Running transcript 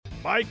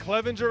Mike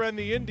Clevenger and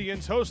the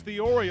Indians host the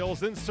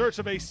Orioles in search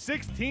of a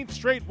 16th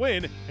straight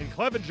win, and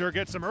Clevenger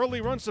gets some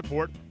early run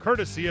support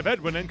courtesy of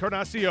Edwin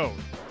Encarnacion.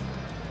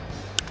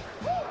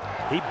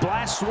 He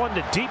blasts one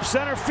to deep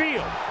center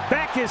field.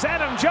 Back is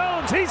Adam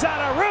Jones. He's out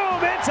of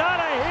room. It's out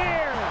of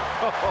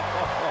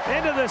here.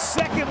 Into the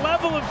second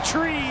level of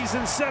trees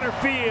in center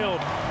field.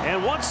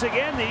 And once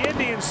again, the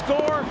Indians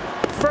score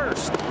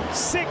first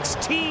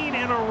 16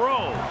 in a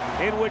row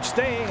in which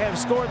they have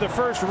scored the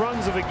first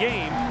runs of a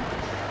game.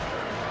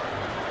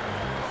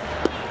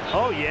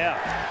 Oh, yeah.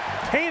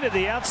 Painted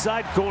the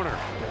outside corner.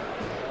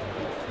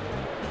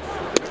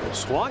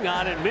 Swung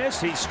on and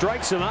missed. He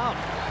strikes him out.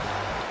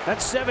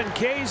 That's 7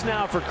 Ks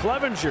now for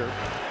Clevenger.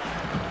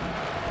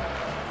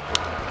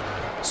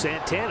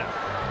 Santana,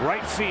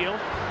 right field,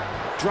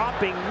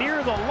 dropping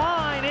near the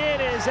line.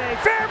 It is a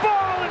fair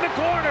ball in the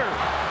corner.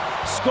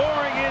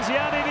 Scoring is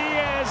Yandy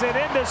Diaz, and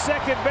into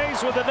second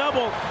base with a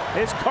double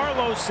is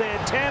Carlos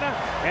Santana,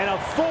 and a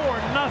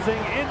 4-0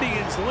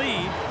 Indians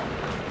lead.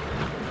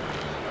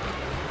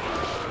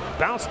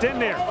 Bounced in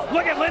there.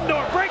 Look at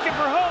Lindor breaking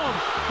for home.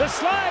 The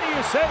slide, he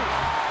is safe.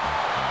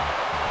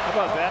 How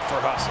about that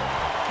for Hustle?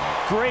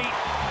 Great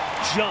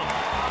jump.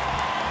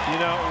 You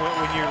know,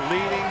 when you're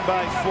leading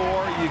by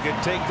 4, you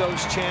can take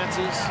those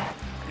chances.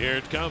 Here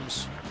it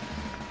comes.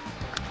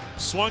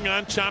 Swung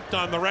on, chopped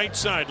on the right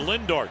side.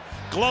 Lindor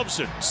gloves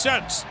it,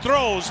 sets,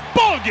 throws,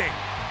 ball game.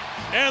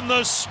 And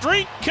the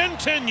streak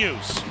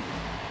continues.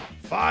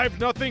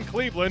 5-0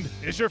 Cleveland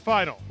is your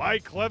final.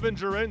 Mike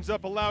Clevenger ends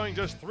up allowing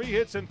just 3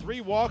 hits and 3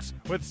 walks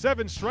with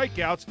 7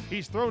 strikeouts.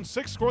 He's thrown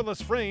 6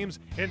 scoreless frames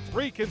in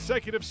 3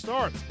 consecutive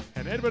starts.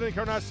 And Edwin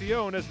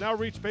Encarnacion has now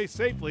reached base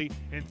safely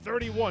in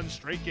 31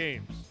 straight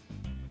games.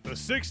 The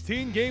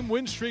 16-game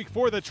win streak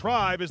for the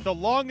Tribe is the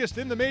longest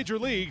in the major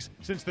leagues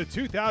since the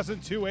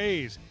 2002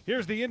 A's.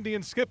 Here's the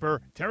Indians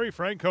skipper, Terry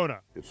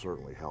Francona. It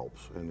certainly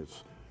helps, and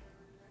it's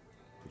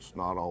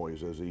not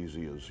always as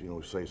easy as,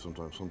 we say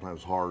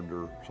sometimes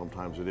harder,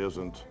 sometimes it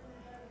isn't.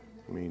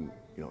 I mean,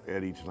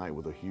 Eddie tonight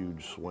with a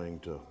huge swing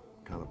to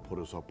kind of put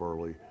us up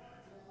early.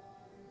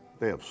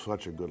 They have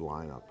such a good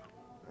lineup,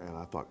 and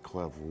I thought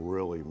Clev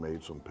really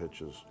made some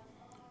pitches.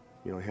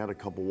 He had a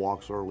couple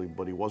walks early,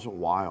 but he wasn't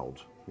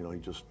wild. He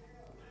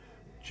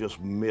just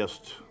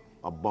missed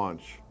a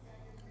bunch.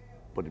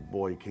 But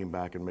boy, he came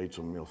back and made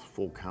some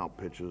full count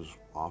pitches,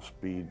 off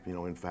speed,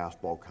 in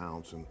fastball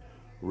counts, and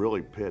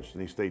really pitched,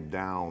 and he stayed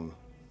down,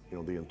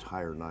 the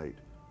entire night.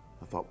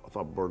 I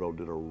thought Berto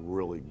did a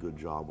really good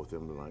job with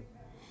him tonight.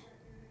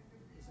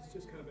 Is this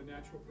just kind of a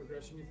natural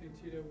progression, you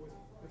think, Tito,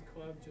 with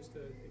Clev, just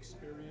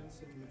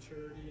experience and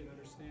maturity and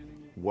understanding?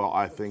 Well,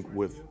 I think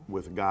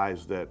with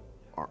guys that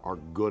are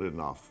good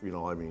enough,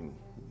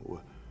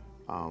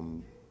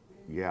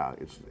 yeah,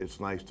 it's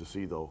nice to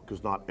see though,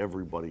 because not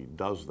everybody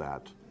does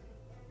that,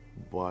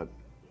 but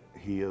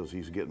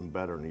he's getting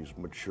better and he's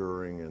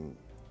maturing and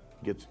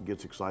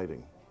gets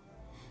exciting.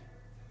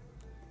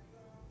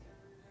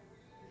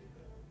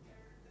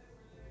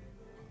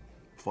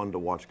 Fun to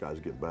watch guys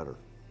get better.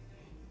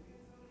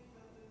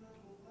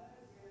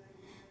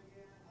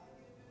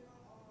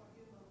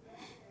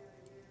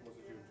 What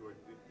did you enjoy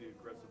the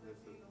aggressiveness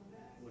that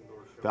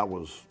Lindor showed?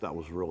 That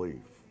was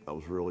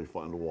really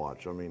fun to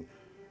watch. I mean,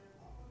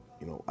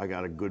 I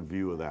got a good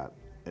view of that,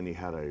 and he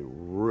had a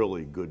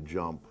really good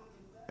jump,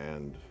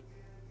 and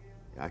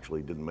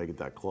actually didn't make it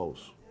that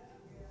close.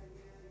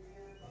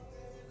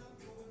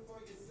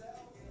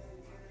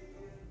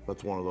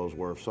 That's one of those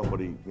where if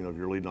somebody, if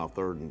you're leading off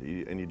third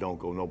and you don't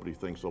go, nobody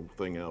thinks a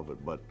thing of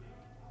it, but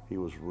he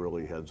was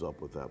really heads up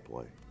with that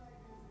play. It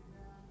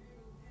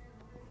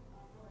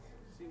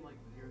seemed like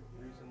here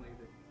recently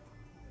that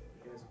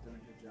you guys have done a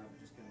good job of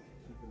just kind of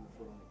keeping the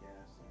foot on the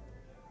gas.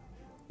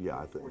 Yeah,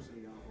 I think.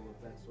 Forcing the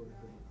envelope, that sort of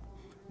thing.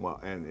 Well,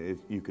 and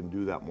you can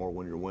do that more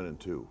when you're winning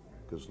too,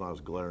 because it's not as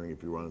glaring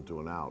if you run into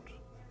an out.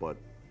 But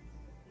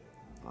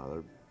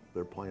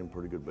they're playing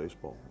pretty good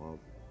baseball.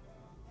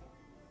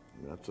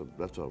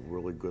 That's a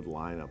really good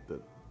lineup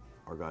that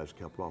our guys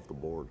kept off the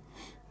board.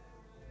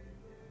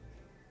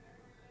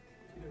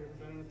 Have you ever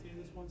been on a team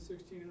that's won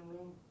 16 in a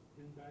row?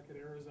 Been back at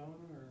Arizona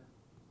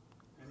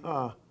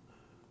or?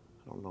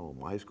 I don't know.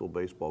 My high school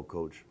baseball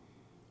coach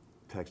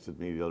texted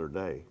me the other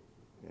day,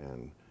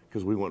 and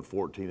because we went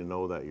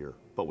 14-0 that year,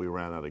 but we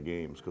ran out of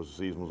games because the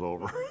season was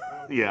over.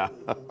 Yeah,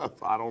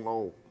 I don't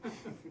know.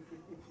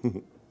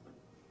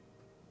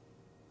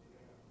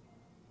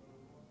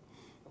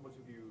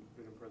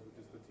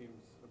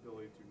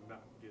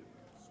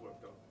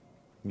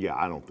 Yeah,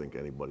 I don't think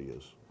anybody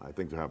is. I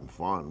think they're having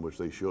fun, which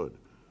they should.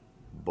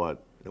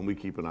 And we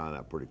keep an eye on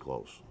that pretty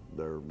close.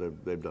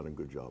 They've done a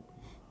good job.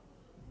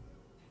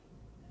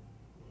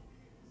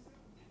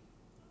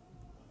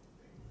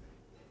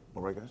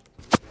 All right, guys?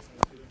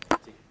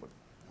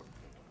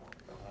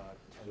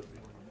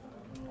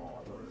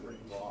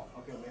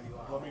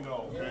 Let me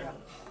know, okay?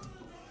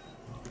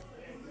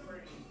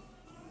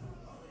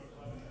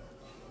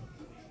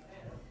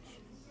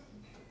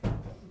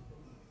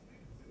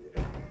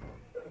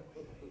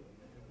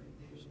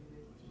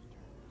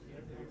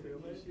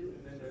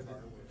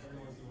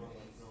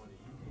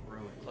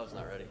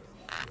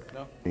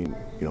 Yep. I mean,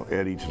 you know,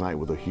 Eddie tonight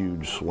with a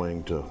huge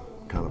swing to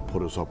kind of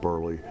put us up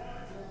early.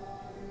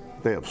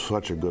 They have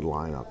such a good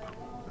lineup,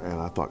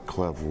 and I thought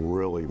Clev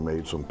really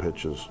made some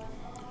pitches.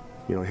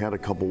 You know, he had a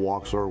couple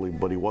walks early,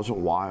 but he wasn't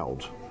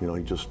wild. You know,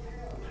 he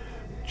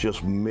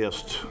just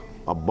missed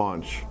a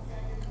bunch.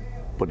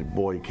 But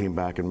boy, he came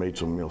back and made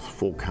some, you know,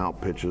 full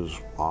count pitches,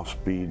 off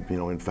speed, you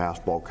know, in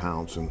fastball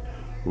counts, and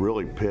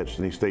really pitched.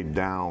 And he stayed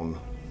down,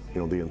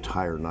 you know, the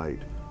entire night.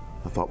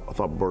 I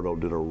thought Berto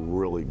did a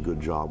really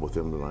good job with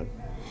him tonight.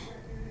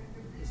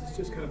 This is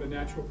just kind of a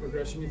natural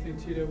progression, you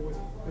think, Tito, with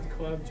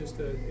Clev, just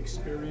the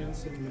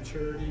experience and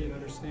maturity and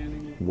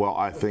understanding? Well,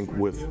 I think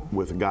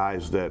with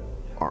guys that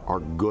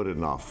are good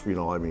enough, you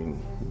know, I mean,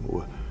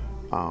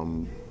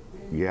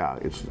 yeah,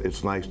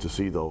 it's nice to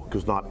see though,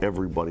 because not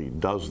everybody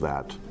does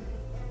that,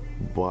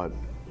 but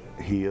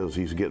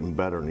he's getting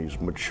better and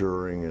he's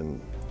maturing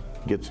and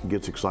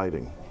gets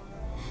exciting.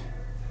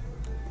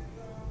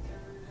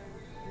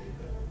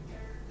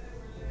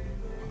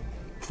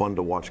 Fun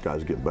to watch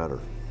guys get better.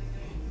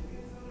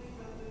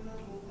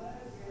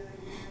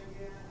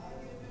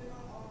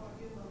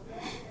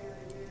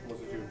 What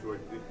did you enjoy?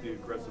 The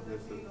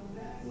aggressiveness that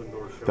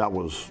Lindor showed?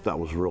 That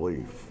was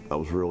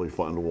really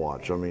fun to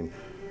watch. I mean,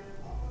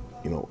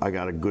 you know, I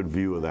got a good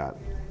view of that,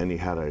 and he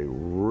had a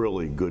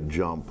really good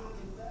jump,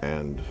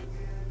 and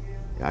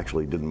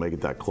actually didn't make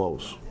it that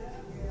close.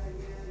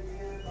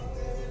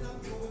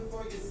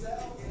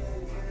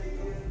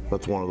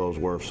 That's one of those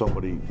where if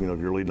somebody, you know, if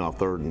you're leading off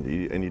third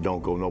and you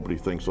don't go, nobody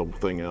thinks a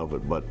thing of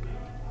it, but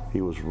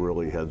he was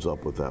really heads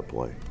up with that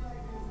play. It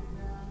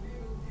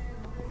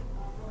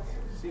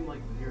seemed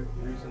like here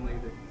recently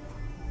that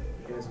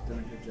you guys have done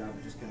a good job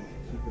of just kind of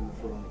keeping the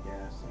foot on the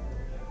gas.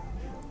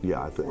 And,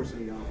 yeah, I think.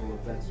 Forcing the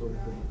envelope, that sort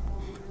of thing.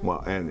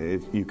 Well,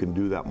 and you can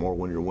do that more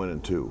when you're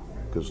winning too,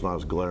 because it's not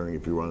as glaring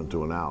if you run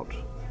into an out.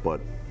 But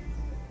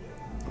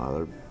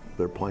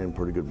they're playing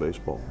pretty good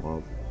baseball.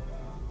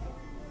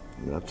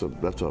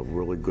 That's a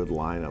really good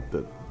lineup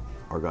that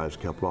our guys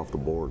kept off the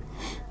board.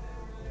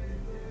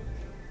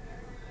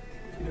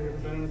 You ever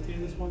been on a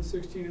team that's won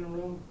 16 in a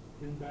row?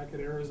 Been back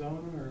at Arizona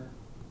or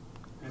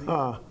anything?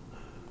 I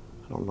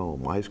don't know.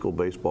 My high school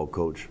baseball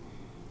coach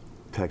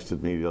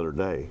texted me the other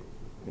day,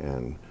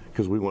 and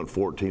because we went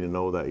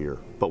 14-0 that year,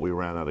 but we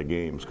ran out of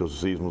games because the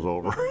season was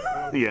over.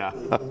 Yeah,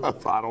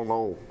 I don't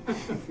know.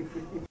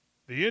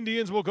 The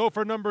Indians will go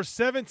for number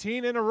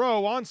 17 in a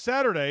row on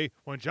Saturday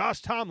when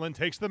Josh Tomlin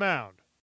takes the mound.